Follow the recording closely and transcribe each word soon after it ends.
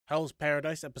Hell's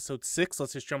Paradise, episode 6.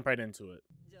 Let's just jump right into it.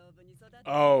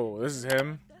 Oh, this is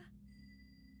him.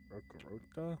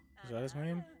 Jigokuraku? Is that his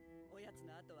name?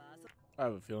 I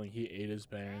have a feeling he ate his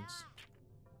parents.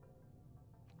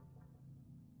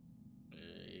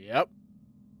 Yep.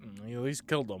 He at least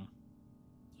killed them.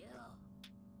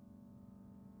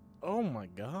 Oh my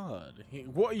god. He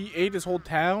ate his whole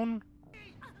town?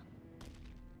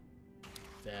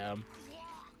 Damn.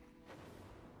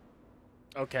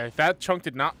 Okay, that chunk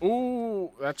did not...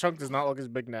 Ooh, that chunk does not look as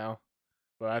big now.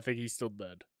 But I think he's still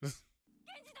dead.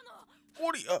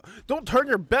 What are you, don't turn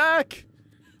your back!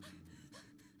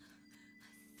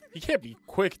 He can't be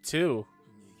quick, too.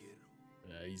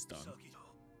 Yeah, he's done.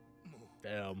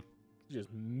 Damn. He's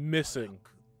just missing.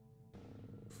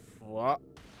 What?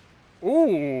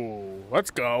 Ooh,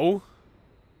 let's go.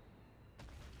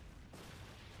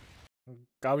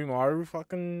 Gabimaru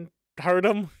fucking hurt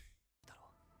him.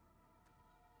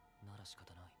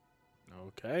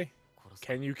 Okay.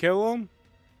 Can you kill him?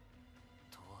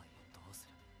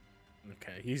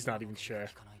 Okay, he's not even sure.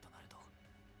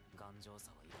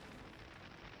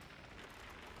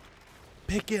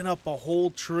 Picking up a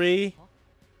whole tree?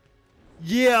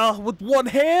 Yeah, with one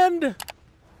hand?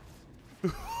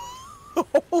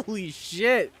 Holy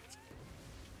shit.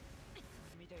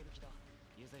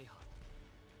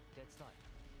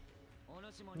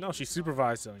 No, she's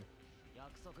supervising.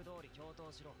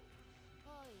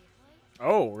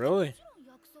 Oh, really?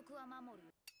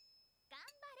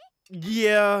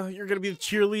 Yeah, you're gonna be the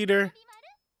cheerleader.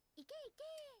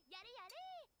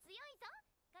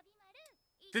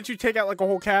 Didn't you take out like a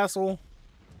whole castle?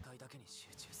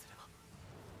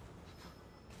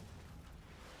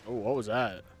 Oh, what was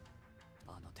that?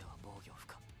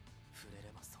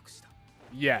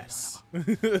 Yes.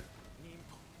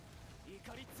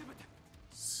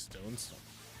 Stone.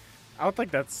 I don't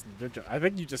think that's ninja. I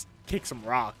think you just kick some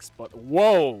rocks, but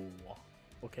whoa.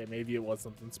 Okay, maybe it was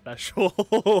something special.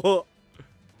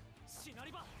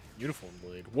 Beautiful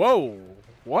blade. Whoa.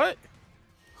 What?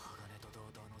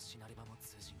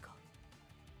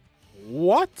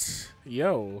 What?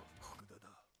 Yo.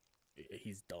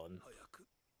 He's done.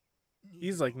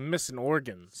 He's like missing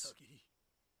organs.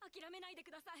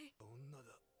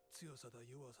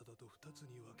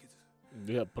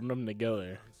 Yeah, putting them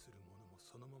together.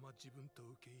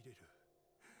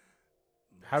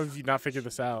 How did you not figure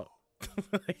this out?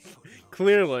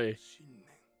 Clearly.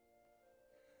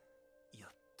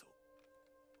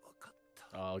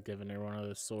 Oh, giving her one of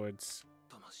those swords.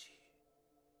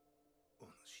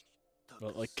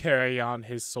 But like carry on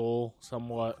his soul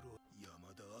somewhat.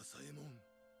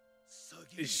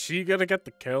 Is she gonna get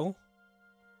the kill?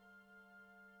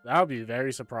 That would be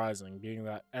very surprising, being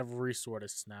that every sword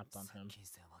is snapped on him.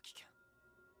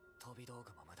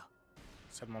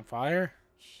 Set him on fire?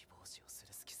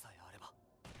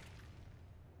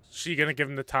 She gonna give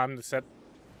him the time to set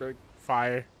the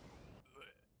fire?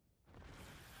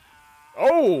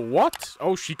 Oh, what?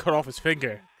 Oh, she cut off his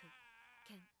finger.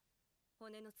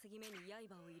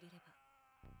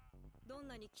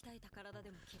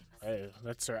 Hey,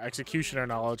 that's her executioner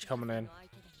knowledge coming in.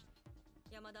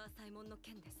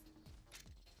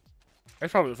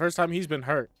 That's probably the first time he's been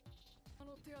hurt.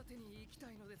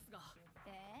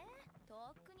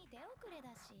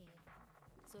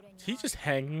 Is he just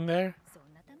hanging there?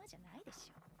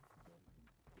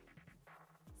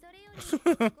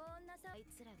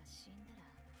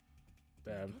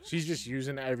 Damn, she's just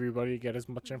using everybody to get as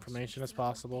much information as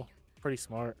possible. Pretty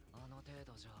smart.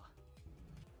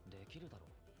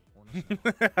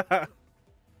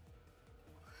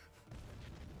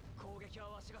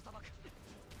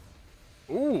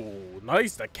 Ooh,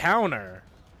 nice, the counter.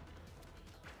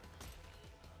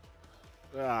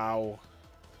 Ow.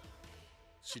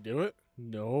 Did she do it?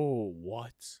 No,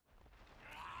 what?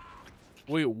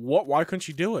 Wait, what? Why couldn't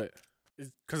she do it?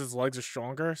 Because his legs are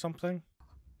stronger or something?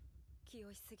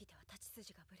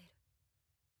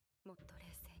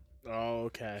 Oh,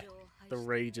 okay. The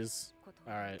rages.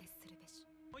 Alright.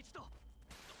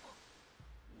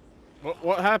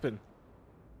 What happened?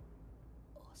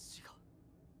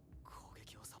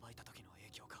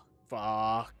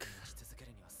 Fuck.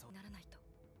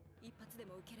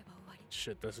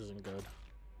 Shit, this isn't good.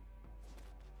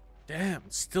 Damn,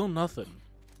 still nothing.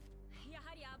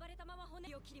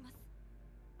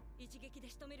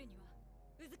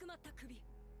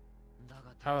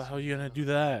 How the hell are you gonna do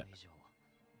that?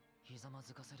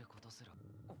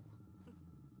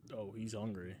 Oh, he's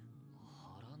hungry.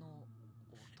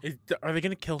 Are they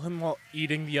gonna kill him while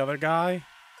eating the other guy?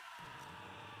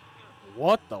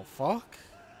 What the fuck?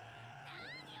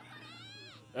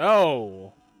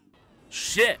 Oh.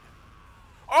 Shit.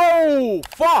 Oh,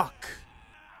 fuck!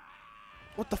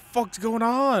 What the fuck's going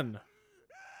on?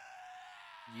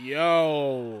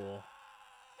 Yo.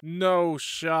 No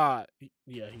shot.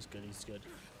 Yeah, he's good. He's good.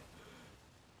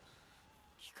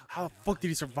 How the fuck did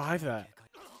he survive that?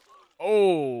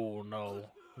 Oh,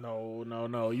 no. No, no,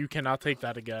 no. You cannot take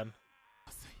that again.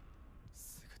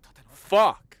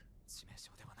 Fuck.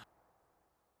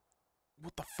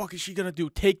 What the fuck is she gonna do?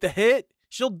 Take the hit?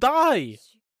 She'll die.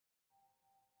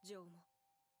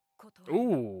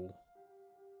 Ooh.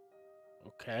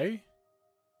 Okay.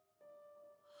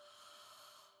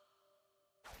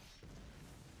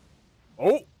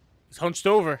 Oh, he's hunched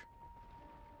over.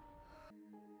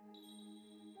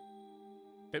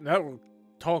 That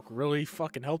talk really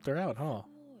fucking helped her out, huh?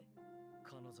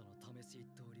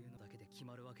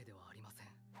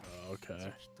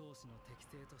 Okay.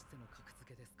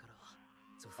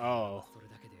 Oh.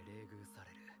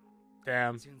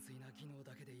 Damn.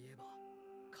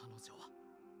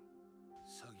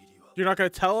 You're not gonna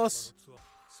tell us?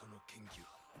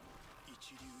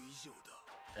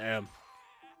 Damn.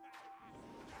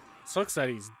 Sucks that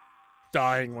he's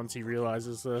dying once he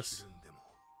realizes this.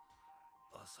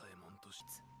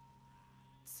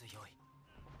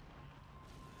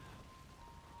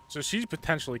 So she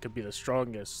potentially could be the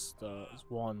strongest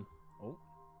one. Oh,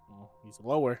 well, he's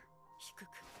lower.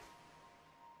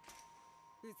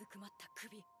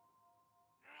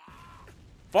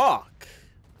 Fuck.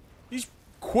 He's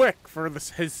quick for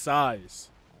his size.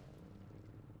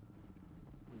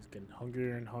 He's getting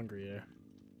hungrier and hungrier.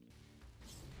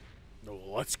 Oh,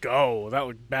 let's go. That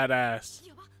looked badass.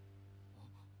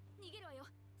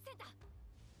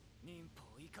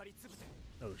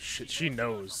 Oh shit, she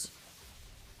knows.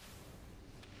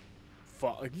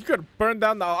 Fuck, you could burn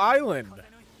down the island.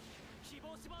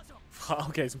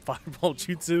 Okay, some fireball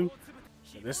jutsu.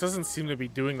 This doesn't seem to be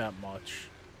doing that much.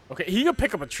 Okay, he could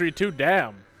pick up a tree too,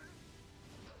 damn.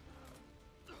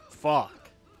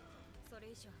 Fuck.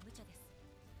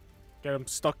 Get him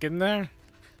stuck in there.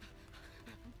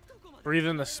 Breathe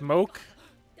in the smoke.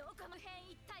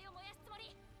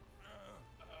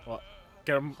 What?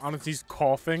 Get him on his knees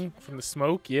coughing from the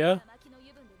smoke, yeah?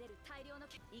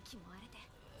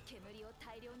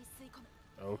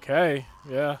 Okay,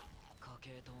 yeah.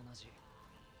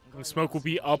 And smoke will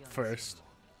be up first.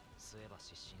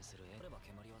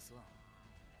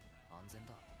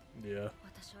 Yeah.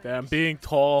 Damn, being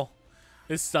tall.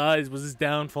 His size was his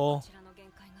downfall.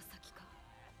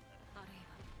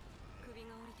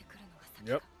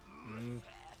 Yep.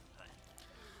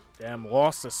 Damn,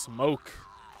 lost the smoke.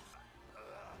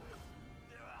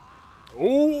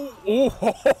 Oh,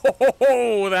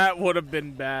 that would have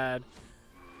been bad.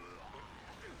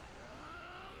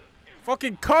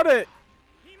 Fucking cut it!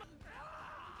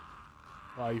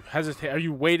 Wow, you hesitate. Are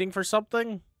you waiting for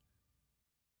something?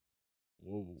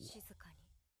 Whoa.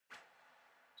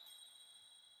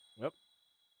 Yep.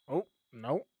 Oh,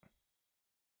 no.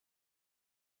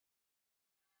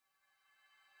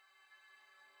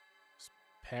 His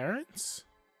parents?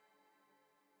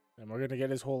 And we're gonna get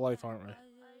his whole life, aren't we?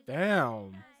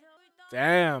 Damn.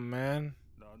 Damn, man.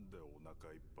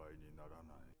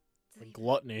 The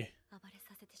gluttony.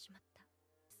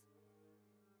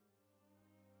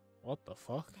 What the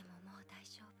fuck?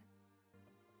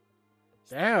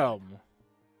 Damn.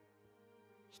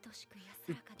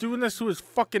 You're doing this to his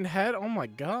fucking head? Oh my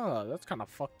god, that's kind of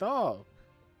fucked up.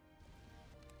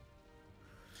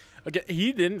 Again,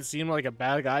 he didn't seem like a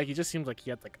bad guy. He just seems like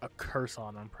he had like a curse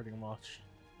on him, pretty much.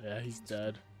 Yeah, he's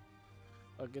dead.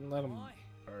 Fucking let him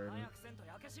burn.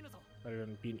 Better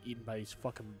than being eaten by these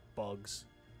fucking bugs.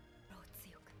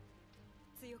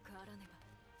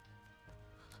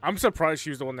 I'm surprised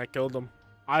she was the one that killed him.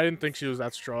 I didn't think she was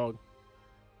that strong.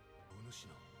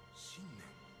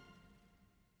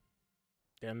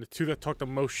 Damn, the two that talked the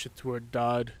most shit to her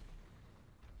died.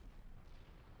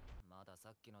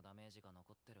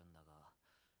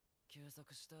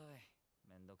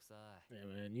 Yeah,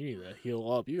 man, you need to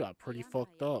heal up. You got pretty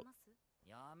fucked up.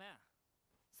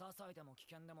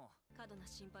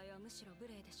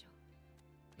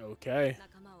 Okay.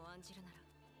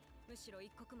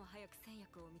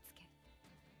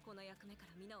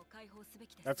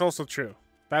 That's also true.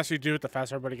 The faster you do it, the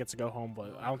faster everybody gets to go home,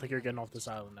 but I don't think you're getting off this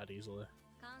island that easily.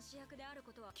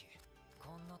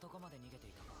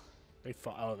 They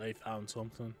found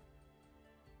something.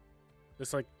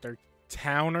 It's like their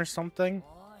town or something.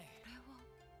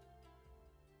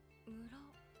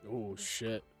 Oh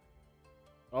shit.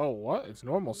 Oh, what? It's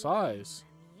normal size.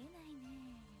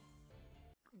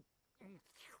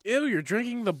 Ew, you're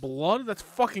drinking the blood? That's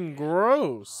fucking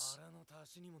gross.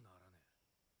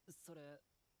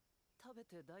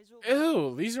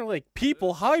 Ew, these are like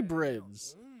people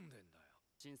hybrids.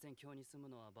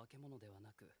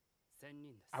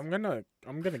 I'm gonna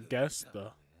guess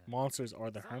the monsters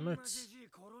are the hermits.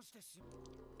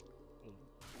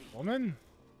 Woman?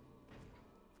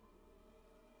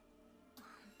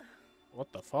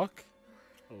 What the fuck?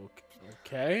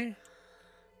 Okay.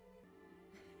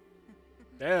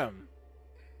 Damn.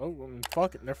 Oh,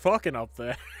 they're fucking up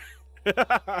there.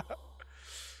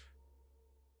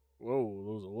 Whoa,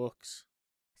 those looks.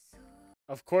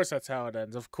 Of course that's how it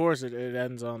ends. Of course it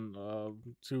ends on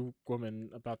two women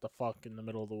about to fuck in the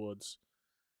middle of the woods.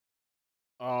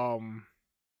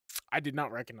 I did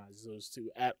not recognize those two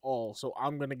at all, so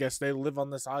I'm gonna guess they live on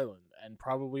this island, and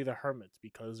probably the hermits,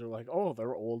 because they're like, oh,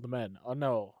 they're old men. Oh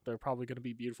no, they're probably gonna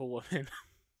be beautiful women.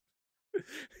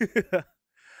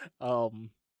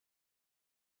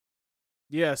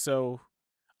 Yeah, so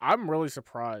I'm really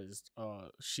surprised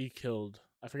she killed,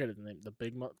 I forget his name, the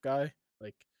big guy.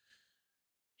 Like,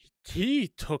 he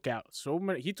took out so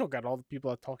many, he took out all the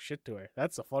people that talk shit to her.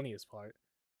 That's the funniest part.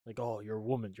 Like, oh, you're a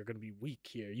woman, you're gonna be weak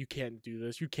here, you can't do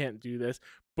this, you can't do this.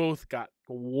 Both got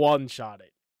one shot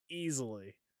it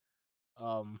easily.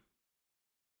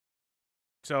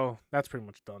 So that's pretty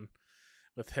much done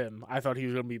with him. I thought he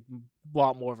was gonna be a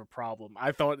lot more of a problem.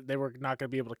 I thought they were not gonna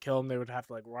be able to kill him. They would have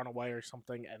to like run away or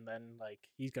something, and then like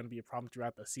he's gonna be a problem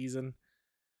throughout the season.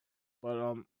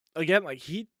 But again, like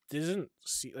he didn't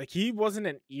see, like he wasn't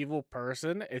an evil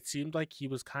person. It seemed like he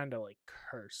was kind of like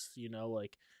cursed, you know,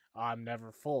 like, oh, I'm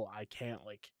never full. I can't,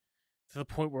 like, to the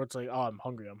point where it's like, oh, I'm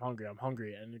hungry, I'm hungry, I'm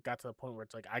hungry, and it got to the point where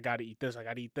it's like, I gotta eat this, I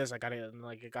gotta eat this, I gotta, and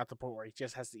like it got to the point where he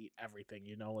just has to eat everything,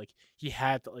 you know, like he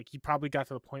had to, like he probably got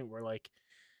to the point where like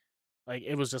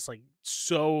it was just like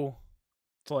so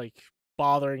like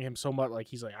bothering him so much, like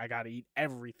he's like, I gotta eat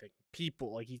everything,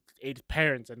 people, like he ate his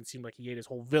parents, and it seemed like he ate his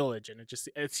whole village, and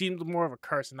it seemed more of a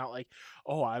curse and not like,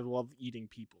 oh, I love eating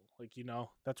people, like, you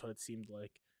know, that's what it seemed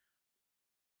like.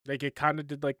 Like it kind of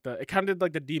did like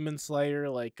the demon slayer,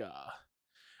 like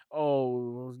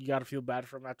oh, you gotta feel bad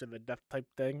for him after the death type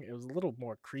thing. It was a little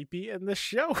more creepy in this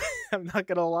show. I'm not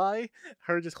gonna lie,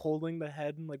 her just holding the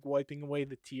head and like wiping away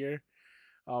the tear.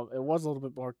 It was a little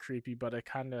bit more creepy, but it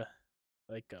kind of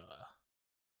like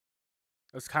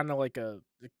it's kind of like it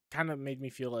kind of made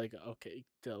me feel like, okay,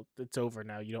 it's over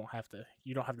now. You don't have to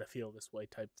feel this way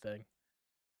type thing.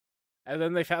 And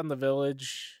then they found the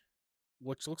village,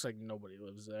 which looks like nobody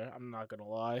lives there. I'm not gonna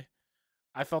lie.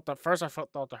 I thought the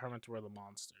hermits were the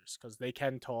monsters because they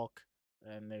can talk,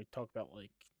 and they talk about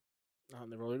like,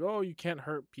 they were like, oh, you can't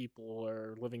hurt people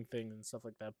or living things and stuff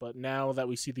like that. But now that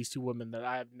we see these two women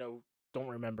that don't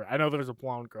remember. I know there's a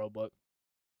blonde girl, but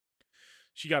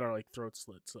she got her like throat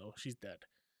slit, so she's dead,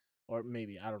 or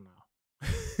maybe, I don't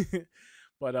know.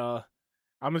 But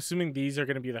I'm assuming these are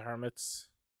gonna be the hermits.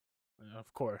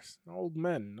 Of course, old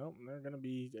men. Nope, they're gonna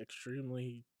be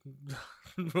extremely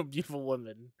beautiful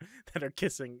women that are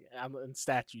kissing in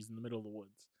statues in the middle of the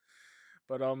woods.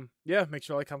 But yeah, make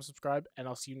sure to like, comment, subscribe, and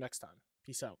I'll see you next time.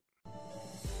 Peace out.